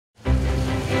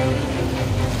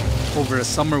Over a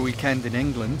summer weekend in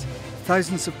England,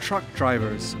 thousands of truck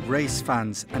drivers, race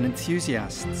fans and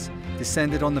enthusiasts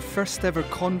descended on the first ever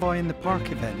Convoy in the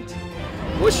Park event.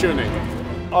 What's your name?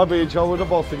 I'll be in charge with the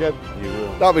boss again. You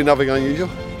will. That'll be nothing unusual.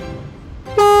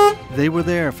 They were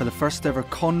there for the first ever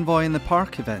Convoy in the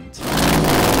Park event,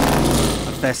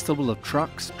 a festival of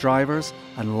trucks, drivers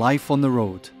and life on the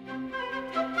road.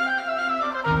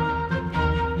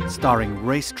 Starring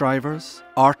race drivers,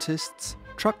 artists,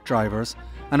 truck drivers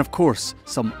and of course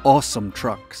some awesome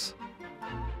trucks.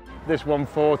 This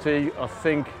 140, I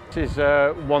think, is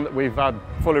one that we've had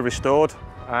fully restored,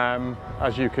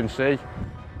 as you can see.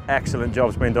 Excellent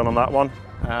job's been done on that one,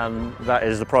 and that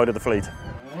is the pride of the fleet.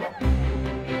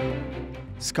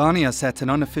 Scania set an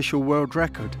unofficial world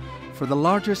record for the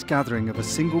largest gathering of a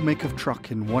single make of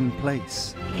truck in one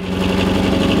place.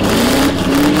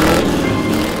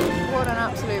 What an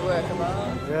absolute work of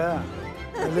art. Yeah.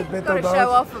 A little bit Got to show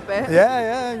off a bit.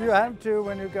 Yeah, you have to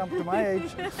when you come to my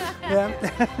age. Yeah.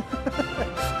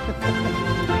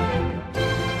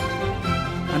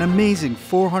 An amazing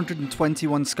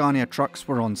 421 Scania trucks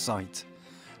were on site,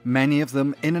 many of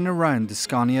them in and around the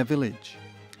Scania Village.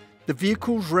 The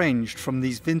vehicles ranged from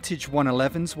these vintage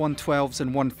 111s, 112s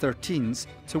and 113s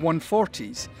to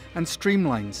 140s and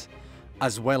streamlines,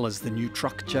 as well as the new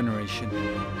truck generation.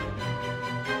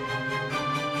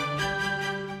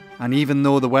 And even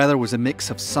though the weather was a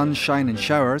mix of sunshine and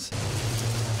showers,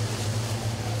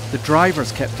 the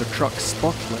drivers kept their trucks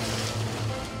spotless.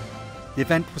 The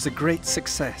event was a great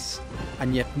success,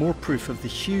 and yet more proof of the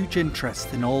huge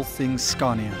interest in all things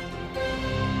Scania.